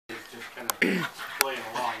kind of playing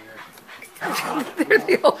along here. There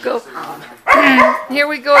they all go. Here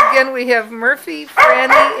we go again. We have Murphy,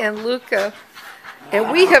 Frannie, and Luka.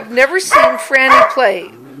 And we have never seen Frannie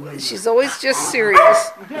play. She's always just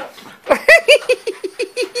serious.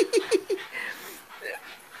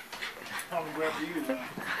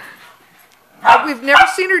 We've never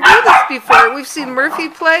seen her do this before. We've seen Murphy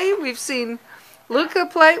play. We've seen Luka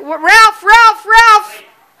play. Ralph! Ralph! Ralph!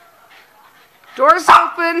 Doors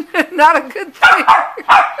open. Not a good thing.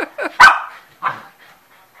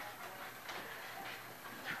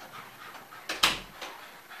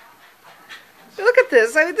 Look at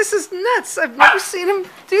this. I mean, this is nuts. I've never seen him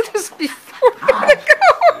do this before.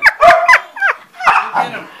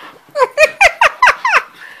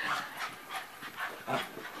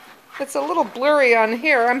 It's a little blurry on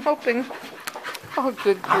here. I'm hoping. Oh,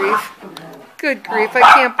 good grief. Good grief. I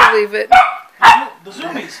can't believe it. The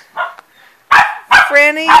zoomies.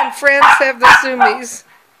 Frannie and friends have the zoomies.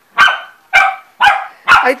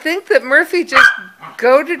 I think that Murphy just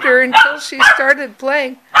goaded her until she started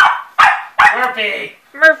playing. Murphy!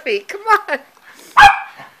 Murphy, come on.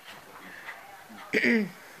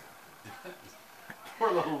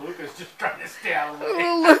 Poor little Luka's just trying to stay out of the way.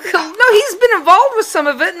 Luka, no, he's been involved with some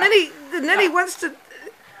of it, and then he wants to.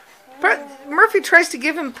 Murphy tries to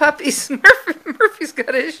give him puppies. Murphy's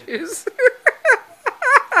got issues.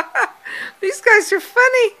 These guys are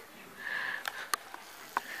funny.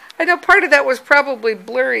 I know part of that was probably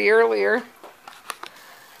blurry earlier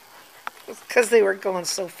because they were going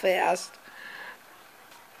so fast.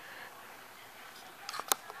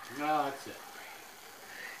 No, that's it.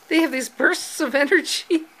 They have these bursts of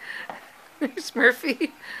energy. There's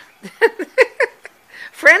Murphy.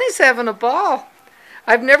 Frannie's having a ball.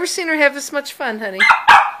 I've never seen her have this much fun, honey.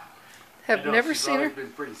 Have never seen her.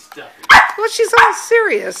 Been pretty stuffy. Well, she's all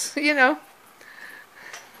serious, you know.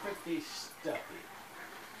 Pretty stuffy.